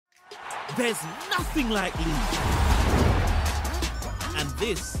There's nothing like league. And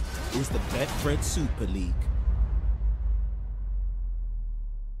this is the Betfred Super League.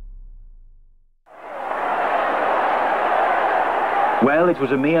 Well, it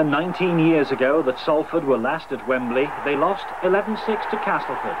was a mere 19 years ago that Salford were last at Wembley. They lost 11-6 to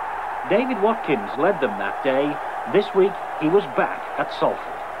Castleford. David Watkins led them that day. This week, he was back at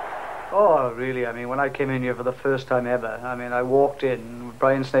Salford. Oh, really, I mean, when I came in here for the first time ever, I mean, I walked in,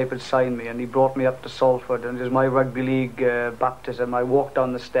 Brian Snape had signed me, and he brought me up to Salford, and it was my rugby league baptism. I walked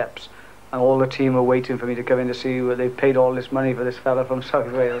down the steps, and all the team were waiting for me to come in to see where they paid all this money for this fella from South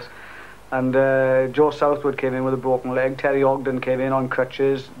Wales. And Joe Southwood came in with a broken leg, Terry Ogden came in on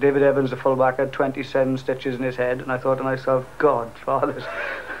crutches, David Evans, the fullback, had 27 stitches in his head, and I thought to myself, God, fathers.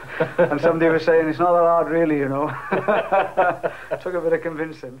 And somebody was saying, it's not that hard really, you know. Took a bit of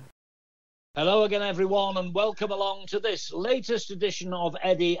convincing. Hello again, everyone, and welcome along to this latest edition of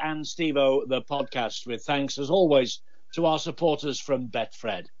Eddie and Stevo, the podcast, with thanks, as always, to our supporters from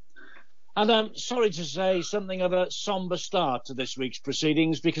Betfred. And I'm sorry to say something of a sombre start to this week's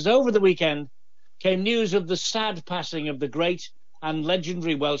proceedings, because over the weekend came news of the sad passing of the great and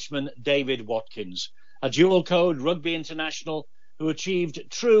legendary Welshman David Watkins, a dual-code rugby international who achieved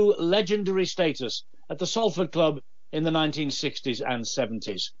true legendary status at the Salford club in the 1960s and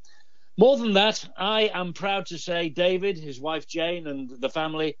 70s. More than that, I am proud to say David, his wife Jane, and the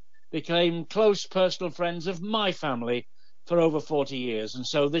family became close personal friends of my family for over 40 years. And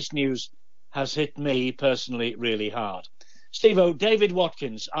so this news has hit me personally really hard. Stevo, David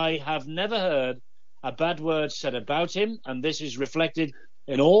Watkins, I have never heard a bad word said about him, and this is reflected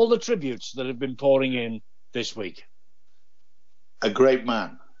in all the tributes that have been pouring in this week. A great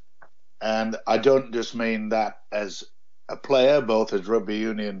man. And I don't just mean that as a player, both as rugby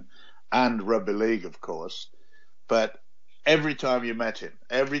union and rugby league, of course, but every time you met him,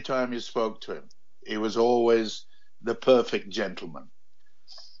 every time you spoke to him, he was always the perfect gentleman.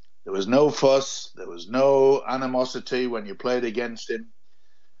 There was no fuss, there was no animosity when you played against him.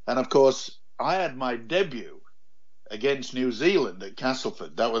 And of course, I had my debut against New Zealand at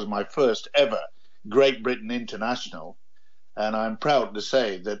Castleford. That was my first ever Great Britain international. And I'm proud to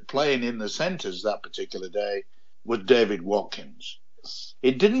say that playing in the centres that particular day was David Watkins.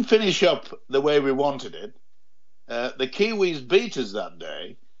 It didn't finish up the way we wanted it. The Kiwis beat us that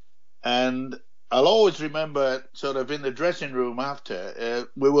day, and I'll always remember sort of in the dressing room after,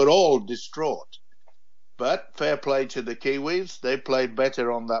 we were all distraught. But fair play to the Kiwis. They played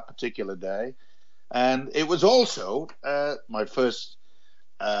better on that particular day. And it was also my first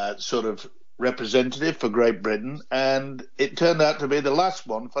sort of representative for Great Britain, and it turned out to be the last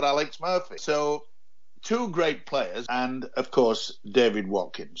one for Alex Murphy. So two great players, and of course, David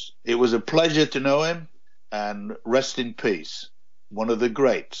Watkins. It was a pleasure to know him, and rest in peace. One of the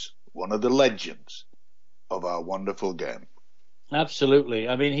greats, one of the legends of our wonderful game. Absolutely.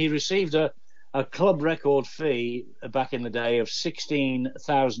 I mean, he received a club record fee back in the day of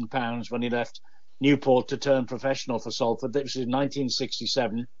 £16,000 when he left Newport to turn professional for Salford. This was in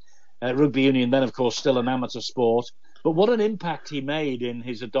 1967. Rugby union then, of course, still an amateur sport. But what an impact he made in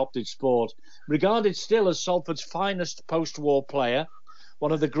his adopted sport. Regarded still as Salford's finest post-war player,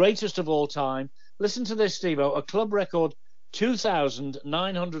 one of the greatest of all time. Listen to this, Stevo. A club record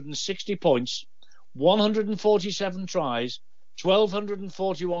 2,960 points, 147 tries,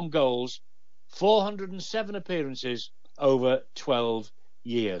 1,241 goals, 407 appearances over 12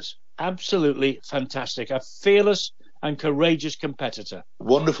 years. Absolutely fantastic. A fearless and courageous competitor.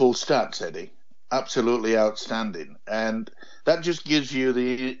 Wonderful stats, Eddie. Absolutely outstanding. And that just gives you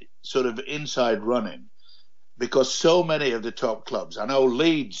the sort of inside running, because so many of the top clubs, I know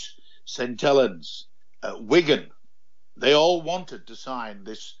Leeds, St Helens, Wigan, they all wanted to sign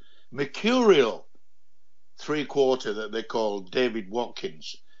this mercurial three-quarter that they called David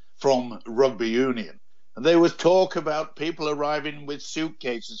Watkins from rugby union. And there was talk about people arriving with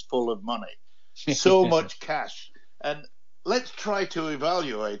suitcases full of money, so much cash. And let's try to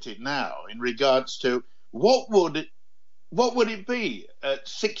evaluate it now in regards to what would it be at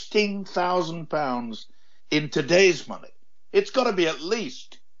 £16,000 in today's money? It's got to be at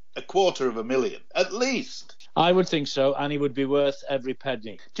least $250,000, at least. I would think so, and he would be worth every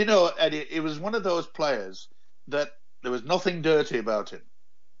penny. Do you know, Eddie, it was one of those players that there was nothing dirty about him.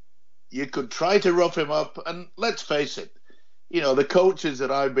 You could try to rough him up, and let's face it, you know, the coaches that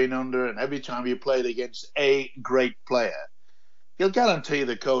I've been under, and every time you played against a great player, you'll guarantee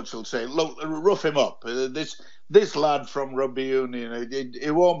the coach will say, look, rough him up. This lad from rugby union,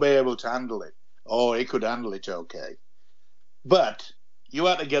 he won't be able to handle it. Oh, he could handle it okay. But you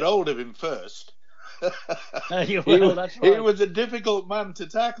had to get hold of him first. Well, that's right. He was a difficult man to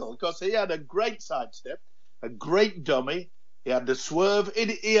tackle because he had a great sidestep, a great dummy. He had the swerve.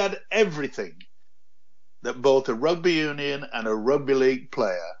 He had everything that both a rugby union and a rugby league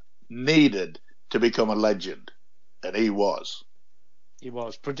player needed to become a legend. And he was. He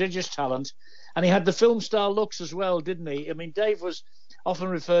was. Prodigious talent. And he had the film star looks as well, didn't he? I mean, Dave was often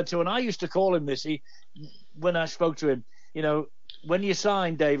referred to, and I used to call him this when I spoke to him. You know, when you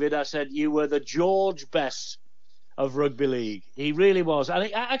signed, David, I said you were the George Best of rugby league. He really was.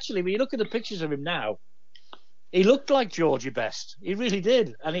 And actually, when you look at the pictures of him now, he looked like Georgie Best. He really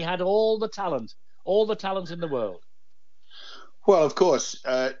did. And he had all the talent in the world. Well, of course,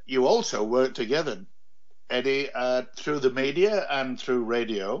 you also worked together, Eddie, through the media and through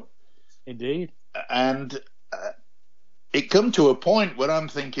radio. Indeed. And it come to a point where I'm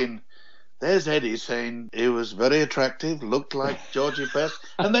thinking, there's Eddie saying he was very attractive, looked like Georgie Best,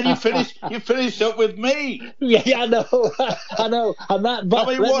 and then you finished up with me. Yeah, I know. And that, but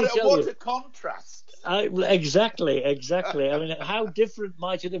I mean, what a contrast. Exactly. I mean, how different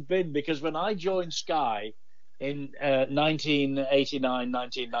might it have been? Because when I joined Sky in 1989,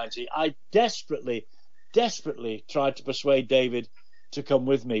 1990, I desperately tried to persuade David to come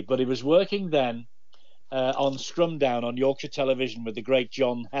with me, but he was working then on Scrum Down on Yorkshire Television with the great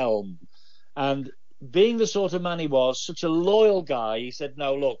John Helm. And being the sort of man he was, such a loyal guy, he said,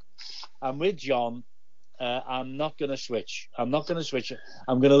 no, look, I'm with John. I'm not going to switch. I'm going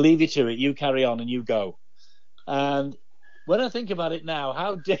to leave you to it. You carry on and you go. And when I think about it now,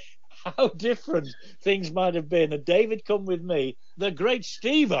 how different things might have been. And David come with me. The great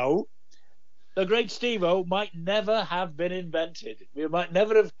Stevo might never have been invented. We might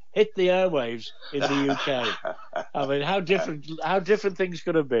never have hit the airwaves in the UK. I mean, how different things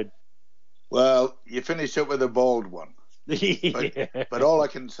could have been. Well, you finished up with a bold one. Yeah. But all I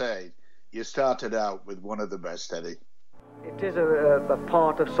can say, you started out with one of the best, Eddie. It is a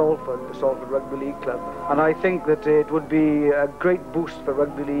part of Salford, the Salford Rugby League Club, and I think that it would be a great boost for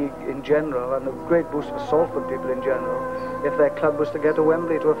rugby league in general and a great boost for Salford people in general if their club was to get to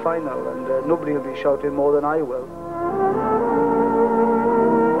Wembley to a final, and nobody will be shouting more than I will.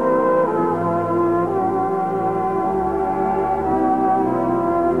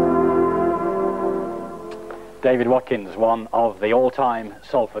 David Watkins, one of the all-time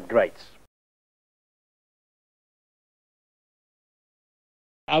Salford greats.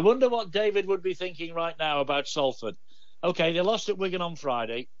 I wonder what David would be thinking right now about Salford. Okay, they lost at Wigan on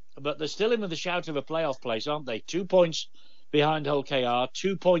Friday, but they're still in with the shout of a playoff place, aren't they? 2 points behind Hull KR,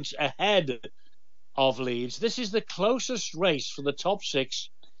 2 points ahead of Leeds. This is the closest race for the top six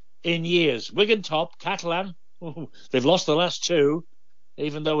in years. Wigan top, Catalan, they've lost the last two,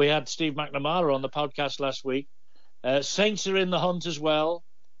 even though we had Steve McNamara on the podcast last week. Saints are in the hunt as well.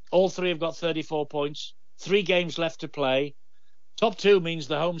 All three have got 34 points. 3 games left to play. Top 2 means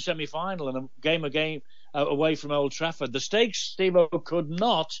the home semi-final and a game away from Old Trafford. The stakes, Stevo, could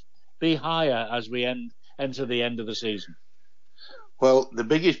not be higher as we enter the end of the season. Well, the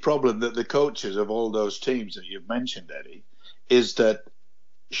biggest problem that the coaches of all those teams that you've mentioned, Eddie, is that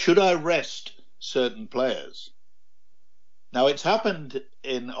should I rest certain players? Now, it's happened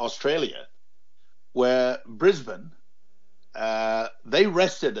in Australia where Brisbane, they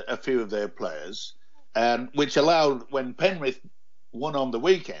rested a few of their players, and which allowed, when Penrith won on the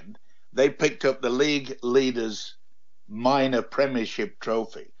weekend, they picked up the league leaders' minor premiership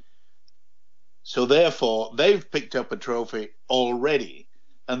trophy. So therefore, they've picked up a trophy already,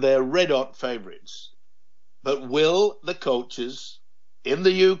 and they're red-hot favourites. But will the coaches in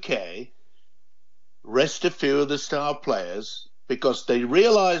the UK rest a few of the star players because they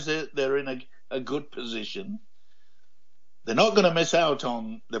realise that they're in a good position? They're not going to miss out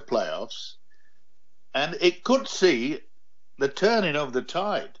on the playoffs, and it could see the turning of the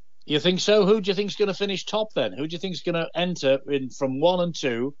tide. You think so? Who do you think is going to finish top then? Who do you think is going to enter in from 1 and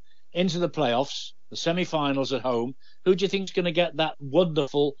 2 into the playoffs, the semi-finals at home? Who do you think is going to get that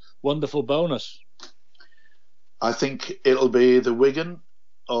wonderful, wonderful bonus? I think it'll be the Wigan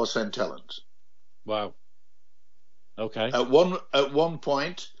or St Helens. Wow. Okay. At one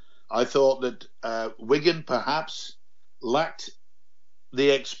point, I thought that Wigan perhaps lacked the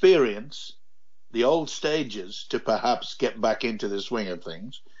experience, the old stages, to perhaps get back into the swing of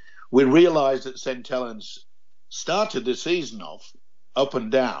things. We realised that St Helens started the season off up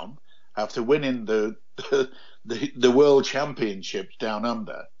and down after winning the World Championships down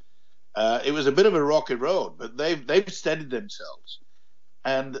under. It was a bit of a rocky road, but they've steadied themselves.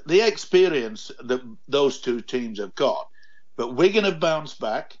 And the experience that those two teams have got. But Wigan have bounced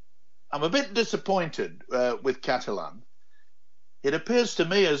back. I'm a bit disappointed with Catalan. It appears to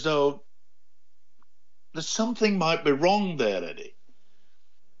me as though there's something might be wrong there, Eddie.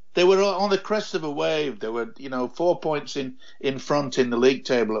 They were on the crest of a wave. They were, 4 points in front in the league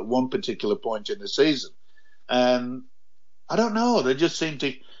table at one particular point in the season, and I don't know. They just seem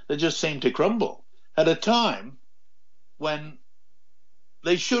to crumble at a time when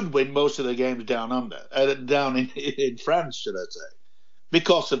they should win most of the games down under, down in France, should I say,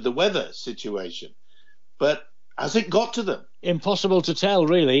 because of the weather situation. But has it got to them? Impossible to tell,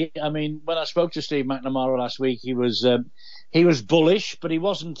 really. I mean, when I spoke to Steve McNamara last week, he was bullish, but he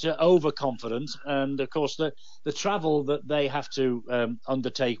wasn't overconfident. And of course, the travel that they have to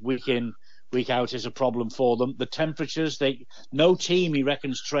undertake week in, week out is a problem for them. The temperatures, no team, he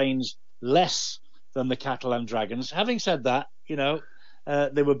reckons, trains less than the Catalan Dragons. Having said that,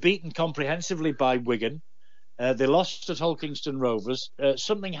 they were beaten comprehensively by Wigan. They lost at Hull Kingston Rovers.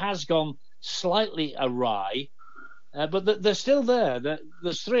 Something has gone slightly awry, but they're still there.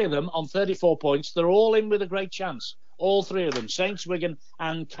 There's three of them on 34 points. They're all in with a great chance. All three of them, Saints, Wigan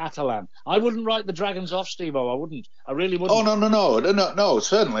and Catalan. I wouldn't write the Dragons off, Stevo. I wouldn't. I really wouldn't. Oh, no,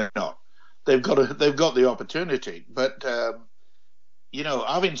 certainly not. They've got the opportunity. But,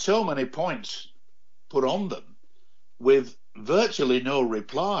 having so many points put on them with virtually no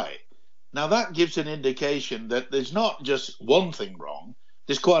reply, now that gives an indication that there's not just one thing wrong,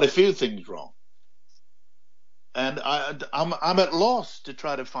 there's quite a few things wrong. And I'm at loss to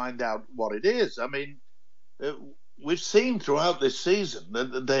try to find out what it is. I mean, we've seen throughout this season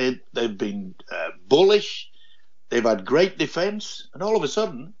that they've been bullish, they've had great defence, and all of a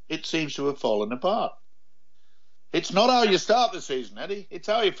sudden it seems to have fallen apart. It's not how you start the season, Eddie, it's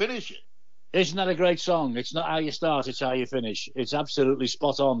how you finish it. Isn't that a great song? It's not how you start, it's how you finish. It's absolutely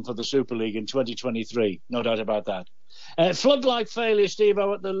spot on for the Super League in 2023. No doubt about that. Floodlight failure,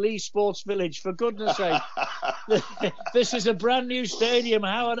 Stevo, at the Lee Sports Village. For goodness sake, this is a brand new stadium.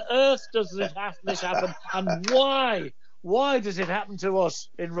 How on earth does this happen? And why? Why does it happen to us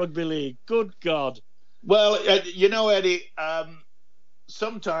in rugby league? Good God. Well, Eddie,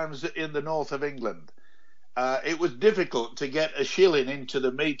 sometimes in the north of England, it was difficult to get a shilling into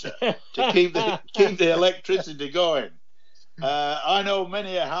the meter to keep the electricity going. I know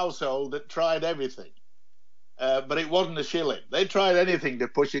many a household that tried everything, but it wasn't a shilling. They tried anything to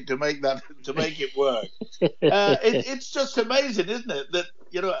push it to make it work. It's just amazing, isn't it? That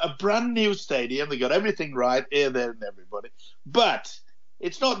a brand new stadium, they got everything right here, there, and everybody. But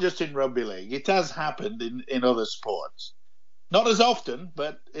it's not just in rugby league. It has happened in other sports. Not as often,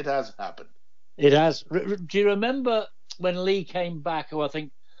 but it has happened. It has. Do you remember when Lee came back?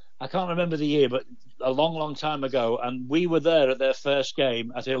 I can't remember the year, but a long, long time ago, and we were there at their first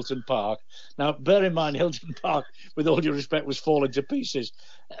game at Hilton Park. Now, bear in mind, Hilton Park, with all due respect, was falling to pieces.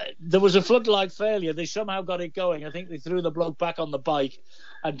 There was a floodlight failure. They somehow got it going. I think they threw the bloke back on the bike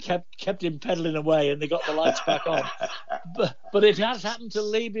and kept him pedalling away, and they got the lights back on. But it has happened to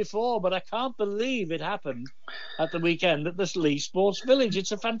Lee before, but I can't believe it happened at the weekend at this Lee Sports Village.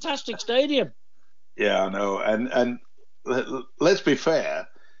 It's a fantastic stadium. Yeah, I know. And let's be fair.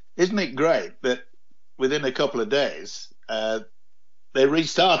 Isn't it great that within a couple of days they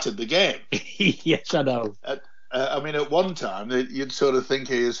restarted the game? Yes, I know. I mean, at one time you'd sort of think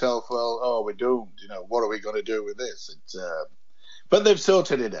to yourself, well, we're doomed. What are we going to do with this? But they've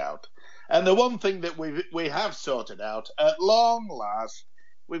sorted it out. And the one thing that we have sorted out, at long last,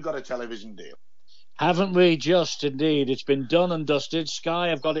 we've got a television deal. Haven't we just, indeed? It's been done and dusted. Sky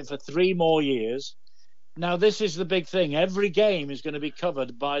have got it for 3 more years. Now, this is the big thing. Every game is going to be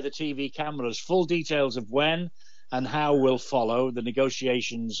covered by the TV cameras. Full details of when and how will follow. The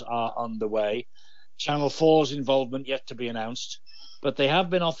negotiations are underway. Channel 4's involvement yet to be announced. But they have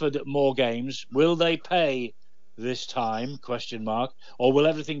been offered more games. Will they pay this time? ? Or will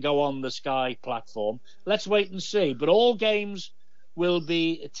everything go on the Sky platform? Let's wait and see. But all games will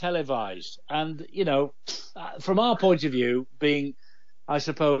be televised. And, from our point of view, being, I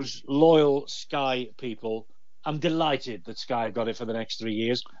suppose, loyal Sky people, I'm delighted that Sky got it for the next 3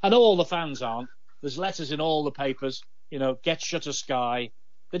 years. And all the fans aren't. There's letters in all the papers, get Shutter Sky.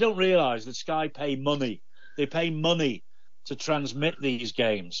 They don't realise that Sky pay money. They pay money to transmit these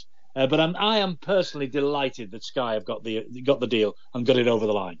games. But I am personally delighted that Sky have got the deal and got it over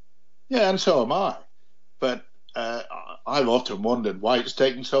the line. Yeah, and so am I. But I've often wondered why it's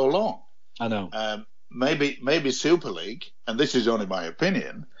taken so long. I know. Maybe Super League, and this is only my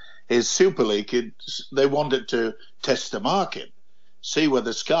opinion, is Super League, they wanted to test the market, see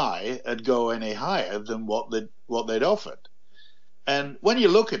whether Sky would go any higher than what they'd offered. And when you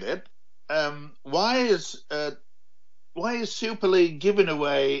look at it, why is Super League giving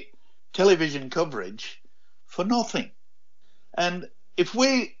away television coverage for nothing? And if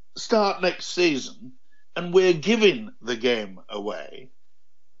we start next season and we're giving the game away,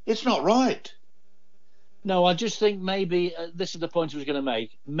 it's not right. No, I just think maybe this is the point I was going to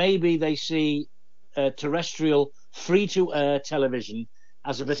make. Maybe they see terrestrial free-to-air television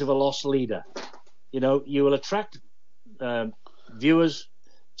as a bit of a lost leader. You know, you will attract viewers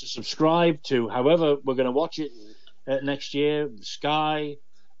to subscribe to however we're going to watch it next year, Sky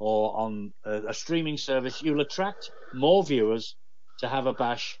or on a streaming service. You'll attract more viewers to have a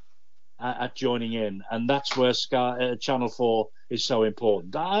bash at joining in, and that's where Sky Channel 4 is so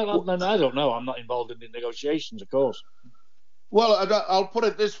important. I don't know. I'm not involved in the negotiations, of course. Well, I'll put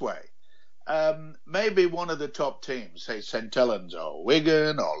it this way. Maybe one of the top teams, say St Helens or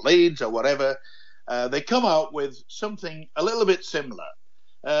Wigan or Leeds or whatever, they come out with something a little bit similar.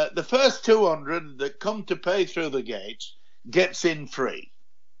 The first 200 that come to pay through the gates gets in free.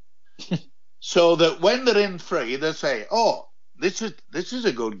 So that when they're in free, they say, oh, this is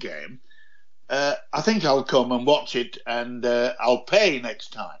a good game. I think I'll come and watch it, and I'll pay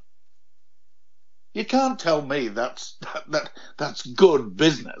next time. You can't tell me that's good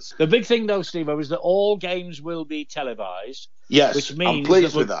business. The big thing, though, Stevo, is that all games will be televised. Yes, which means I'm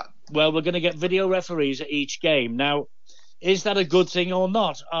pleased with that. Well, we're going to get video referees at each game. Now, is that a good thing or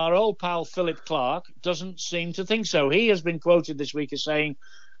not? Our old pal Philip Clark doesn't seem to think so. He has been quoted this week as saying,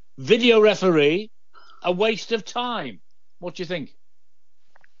 video referee, a waste of time. What do you think?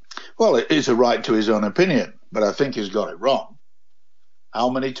 Well, it is a right to his own opinion, but I think he's got it wrong. How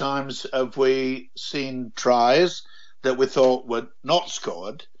many times have we seen tries that we thought were not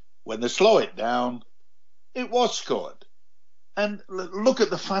scored? When they slow it down, it was scored. And look at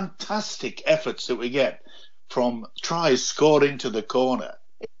the fantastic efforts that we get from tries scored into the corner.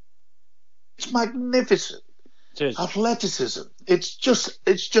 It's magnificent. It is. Athleticism. It's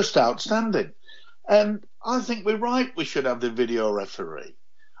just outstanding. And I think we're right. We should have the video referee.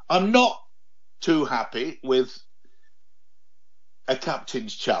 I'm not too happy with a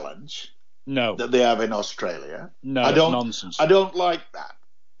captain's challenge that they have in Australia. No, nonsense. I don't like that,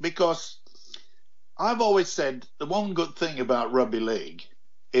 because I've always said the one good thing about rugby league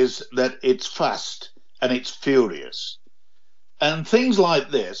is that it's fast and it's furious. And things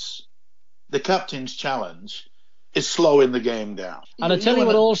like this, the captain's challenge, is slowing the game down. And I tell you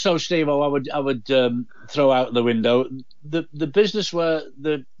what also, Stevo, I would throw out the window, the business where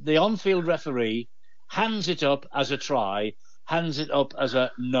the on-field referee hands it up as a try, hands it up as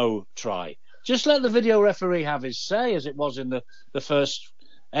a no try. Just let the video referee have his say, as it was in the first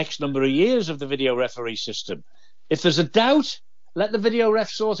X number of years of the video referee system. If there's a doubt, let the video ref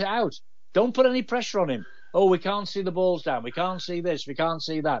sort it out. Don't put any pressure on him. Oh, we can't see the balls down. We can't see this. We can't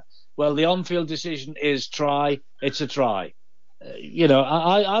see that. Well, the on-field decision is try. It's a try.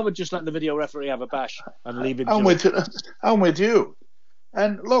 I would just let the video referee have a bash and leave it. I'm with you.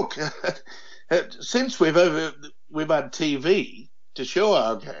 And look, since we've had TV to show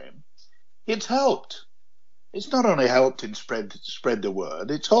our game, it's helped. It's not only helped in spread the word,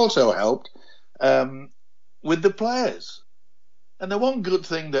 it's also helped with the players. And the one good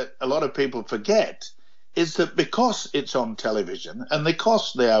thing that a lot of people forget is that because it's on television and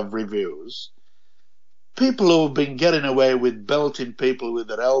because they have reviews, people who have been getting away with belting people with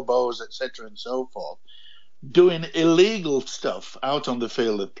their elbows, etc. and so forth, doing illegal stuff out on the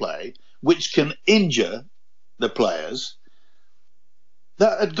field of play, which can injure the players,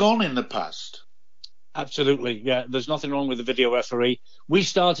 that had gone in the past. Absolutely, yeah. There's nothing wrong with the video referee. We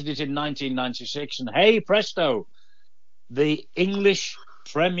started it in 1996, and hey, presto, the English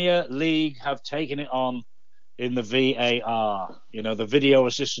Premier League have taken it on in the VAR. The video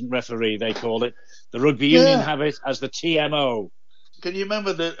assistant referee, they call it. The rugby union have it as the TMO. Can you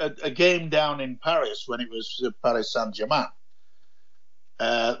remember a game down in Paris when it was Paris Saint-Germain?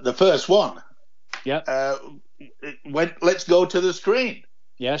 The first one. Yeah. Let's go to the screen.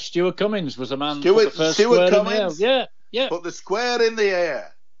 Yeah, Stuart Cummins was the man who put the first square in the air. Yeah. Put the square in the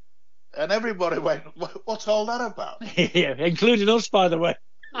air. And everybody went, what's all that about? Yeah, including us, by the way.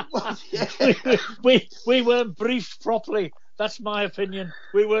 Well, yeah. we weren't briefed properly. That's my opinion.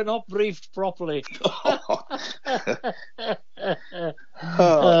 We were not briefed properly.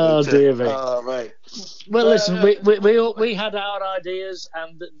 Oh dear me. Oh, right. Well, listen, we had our ideas,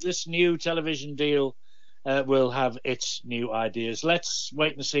 and this new television deal will have its new ideas. Let's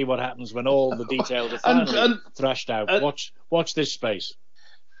wait and see what happens when all the details are finally thrashed out. Watch this space.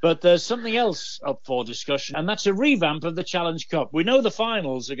 But there's something else up for discussion, and that's a revamp of the Challenge Cup. We know the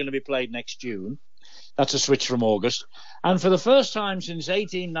finals are going to be played next June. That's a switch from August. And for the first time since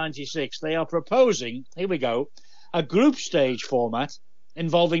 1896, they are proposing, here we go, a group stage format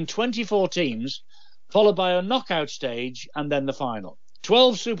involving 24 teams, followed by a knockout stage and then the final.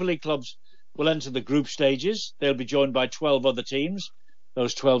 12 Super League clubs will enter the group stages. They'll be joined by 12 other teams,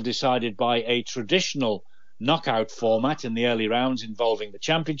 those 12 decided by a traditional knockout format in the early rounds involving the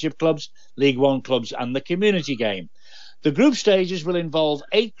Championship clubs, League One clubs and the Community game. The group stages will involve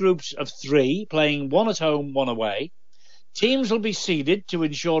 8 groups of 3, playing 1 at home, 1 away. Teams will be seeded to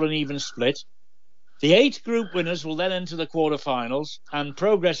ensure an even split. The 8 group winners will then enter the quarter-finals and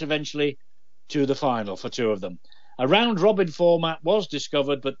progress eventually to the final for 2 of them. A round-robin format was discussed,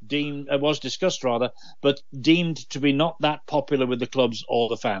 but deemed to be not that popular with the clubs or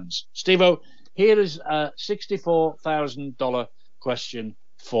the fans. Stevo, here is a $64,000 question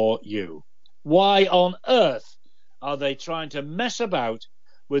for you. Why on earth are they trying to mess about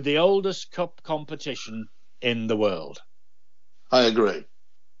with the oldest cup competition in the world? I agree.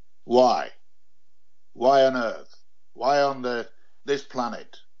 Why? Why on earth? Why on this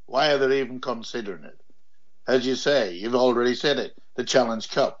planet? Why are they even considering it? As you say, you've already said it, the Challenge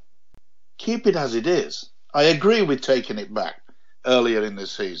Cup. Keep it as it is. I agree with taking it back earlier in the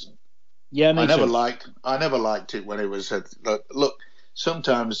season. Yeah, me I never too. liked it when it was said. Look,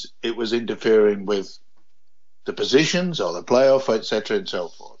 sometimes it was interfering with the positions or the playoff, etc., and so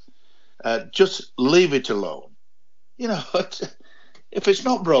forth. Just leave it alone. You know, if it's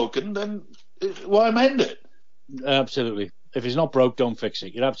not broken, then why mend it? Absolutely. If it's not broke, don't fix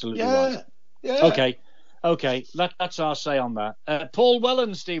it. You're absolutely right. Yeah. Okay. That's our say on that. Paul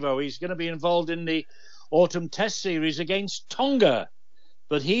Wellens, Stevo, he's going to be involved in the autumn test series against Tonga,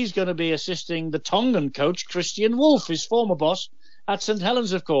 but he's going to be assisting the Tongan coach, Christian Wolff, his former boss at St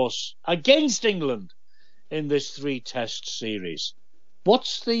Helens, of course, against England in this 3-test series.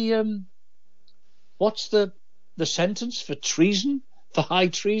 What's the sentence for treason? For high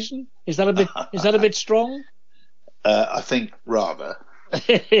treason? Is that a bit strong? I think rather. I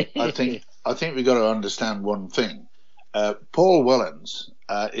think we've got to understand one thing. Paul Wellens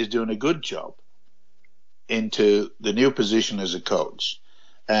is doing a good job into the new position as a coach,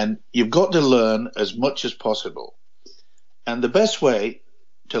 and you've got to learn as much as possible. And the best way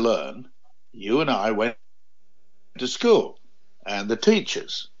to learn, you and I went to school, and the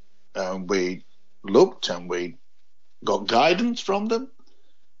teachers, we looked and we got guidance from them.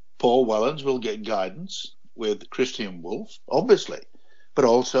 Paul Wellens will get guidance with Christian Wolff, obviously, but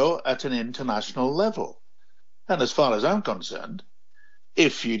also at an international level. And as far as I'm concerned,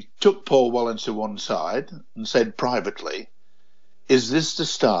 if you took Paul Wellens to one side and said privately, is this the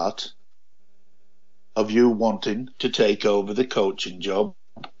start of you wanting to take over the coaching job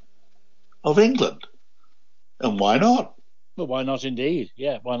of England? And why not? Well, why not indeed?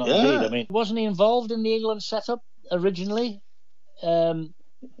 Yeah, why not Yeah. indeed? I mean, wasn't he involved in the England setup originally?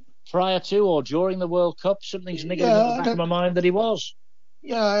 Prior to or during the World Cup? Something's niggling at the back of my mind that he was.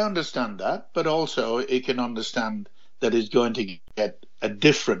 Yeah, I understand that, but also he can understand that he's going to get a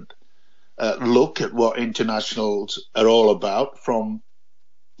different look at what internationals are all about from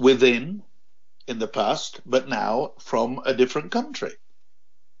within in the past, but now from a different country.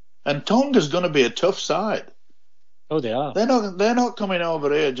 And Tonga's going to be a tough side. Oh, they are. They're not coming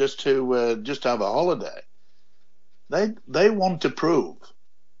over here just to have a holiday. They want to prove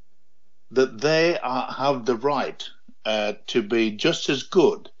that they have the right to be just as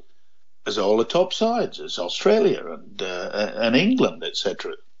good as all the top sides, as Australia and England,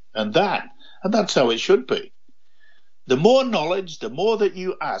 etc. And that's how it should be. The more knowledge, the more that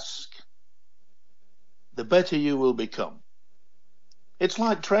you ask, the better you will become. It's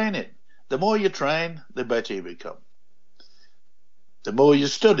like training. The more you train, the better you become. The more you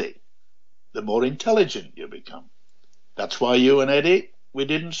study, the more intelligent you become. That's why you and Eddie, we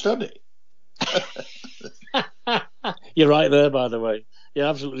didn't study. You're right there, by the way. You're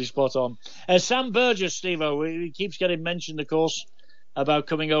absolutely spot on. Sam Burgess, Stevo, he keeps getting mentioned, of course, about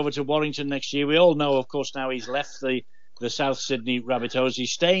coming over to Warrington next year. We all know, of course, now he's left the South Sydney Rabbitohs.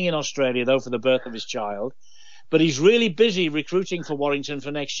 He's staying in Australia, though, for the birth of his child. But he's really busy recruiting for Warrington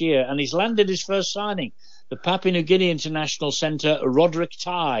for next year, and he's landed his first signing, the Papua New Guinea international centre, Roderick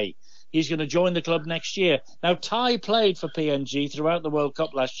Tai. He's going to join the club next year. Now, Tai played for PNG throughout the World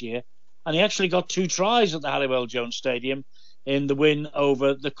Cup last year, and he actually got 2 tries at the Halliwell Jones Stadium in the win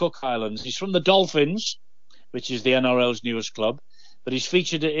over the Cook Islands. He's from the Dolphins, which is the NRL's newest club, but he's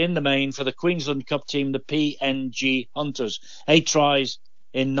featured in the main for the Queensland Cup team, the PNG Hunters. 8 tries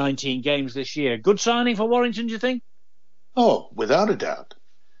in 19 games this year. Good signing for Warrington, do you think? Oh, without a doubt.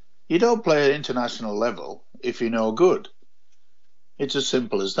 You don't play at international level if you're no good. It's as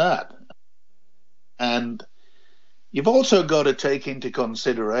simple as that. And you've also got to take into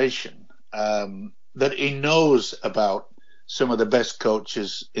consideration that he knows about some of the best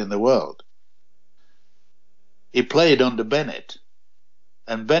coaches in the world. He played under Bennett,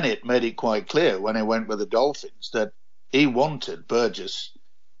 And Bennett made it quite clear when he went with the Dolphins that he wanted Burgess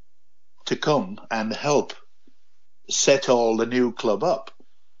to come and help set all the new club up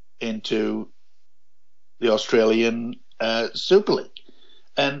into the Australian Super League.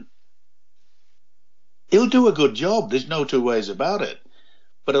 And he'll do a good job. There's no two ways about it.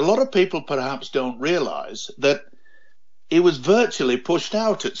 But a lot of people perhaps don't realise that he was virtually pushed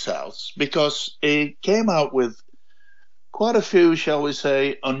out at Souths because he came out with quite a few, shall we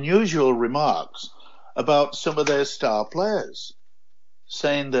say, unusual remarks about some of their star players,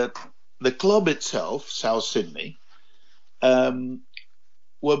 saying that the club itself, South Sydney,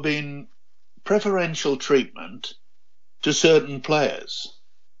 were being preferential treatment to certain players.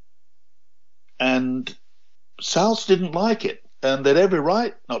 And Souths didn't like it, and they'd every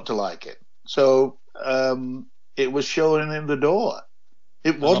right not to like it. So it was showing him the door.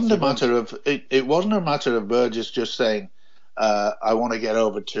 It wasn't a matter of Burgess just saying, I want to get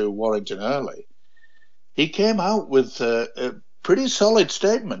over to Warrington early. He came out with pretty solid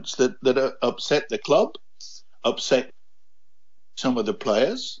statements that upset the club, upset some of the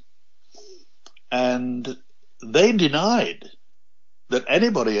players, and they denied that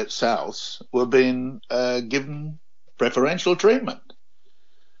anybody at Souths were being given preferential treatment.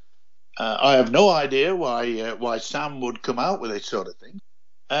 I have no idea why Sam would come out with this sort of thing.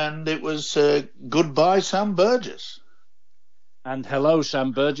 And it was goodbye, Sam Burgess. And hello,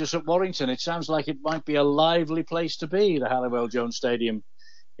 Sam Burgess at Warrington. It sounds like it might be a lively place to be, the Halliwell-Jones Stadium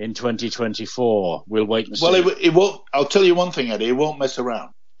in 2024. We'll wait and see. Well, it won't. I'll tell you one thing, Eddie. He won't mess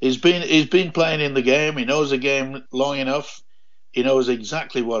around. He's been playing in the game. He knows the game long enough. He knows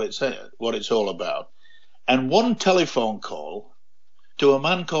exactly what it's all about. And one telephone call to a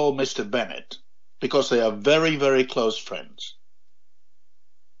man called Mr. Bennett, because they are very, very close friends.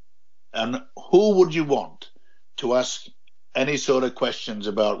 And who would you want to ask any sort of questions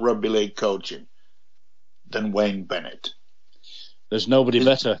about rugby league coaching than Wayne Bennett? There's nobody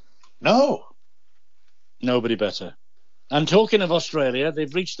better. No. Nobody better. And talking of Australia,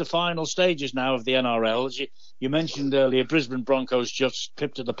 they've reached the final stages now of the NRL. As you mentioned earlier, Brisbane Broncos just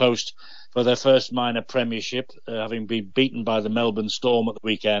pipped at the post for their first minor premiership, having been beaten by the Melbourne Storm at the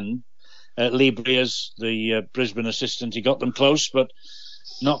weekend. Lee Briers, the Brisbane assistant, he got them close, but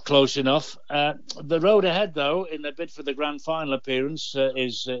not close enough. The road ahead, though, in their bid for the grand final appearance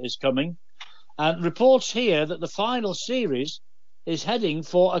is coming. And reports here that the final series is heading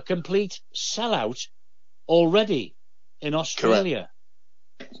for a complete sellout already in Australia.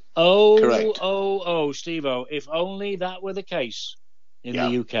 Correct. Oh, Stevo, if only that were the case in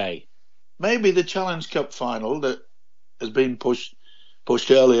the UK. Maybe the Challenge Cup final that has been pushed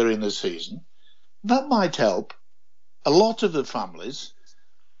earlier in the season, that might help a lot of the families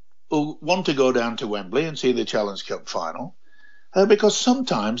who want to go down to Wembley and see the Challenge Cup final, because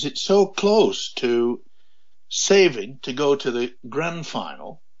sometimes it's so close to saving to go to the grand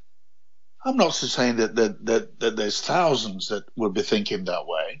final. I'm not saying that there's thousands that would be thinking that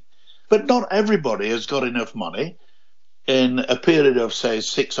way, but not everybody has got enough money in a period of, say,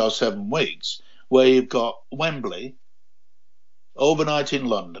 6 or 7 weeks, where you've got Wembley, overnight in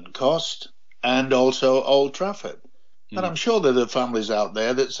London cost, and also Old Trafford. And I'm sure there are families out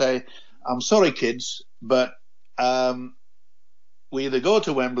there that say, I'm sorry, kids, but we either go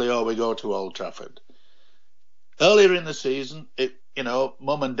to Wembley or we go to Old Trafford. Earlier in the season,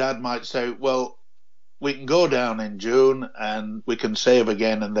 Mum and Dad might say, well, we can go down in June and we can save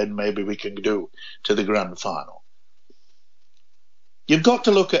again, and then maybe we can do to the grand final. You've got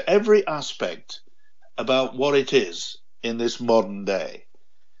to look at every aspect about what it is in this modern day.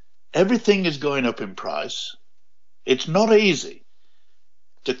 Everything is going up in price. It's not easy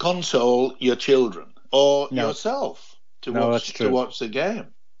to console your children or yourself to watch the game.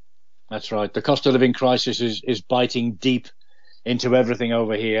 That's right. The cost of living crisis is biting deep into everything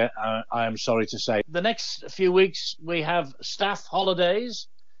over here, I am sorry to say. The next few weeks we have staff holidays,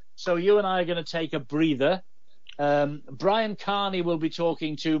 so you and I are going to take a breather. Brian Carney will be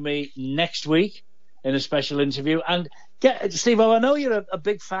talking to me next week in a special interview. And Steve, I know you're a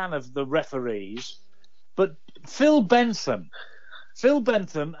big fan of the referees, but Phil Bentham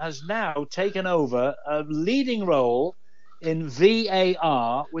has now taken over a leading role in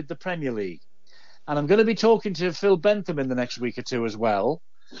VAR with the Premier League. And I'm going to be talking to Phil Bentham in the next week or two as well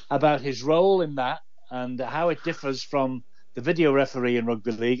about his role in that and how it differs from the video referee in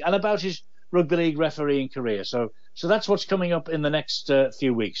rugby league and about his rugby league refereeing career. So that's what's coming up in the next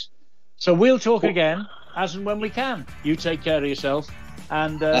few weeks. So we'll talk again as and when we can. You take care of yourself.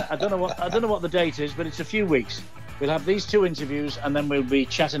 And I don't know what the date is, but it's a few weeks. We'll have these 2 interviews and then we'll be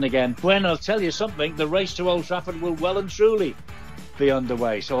chatting again. When I'll tell you something, the race to Old Trafford will well and truly be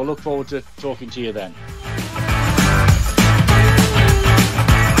underway. So I look forward to talking to you then.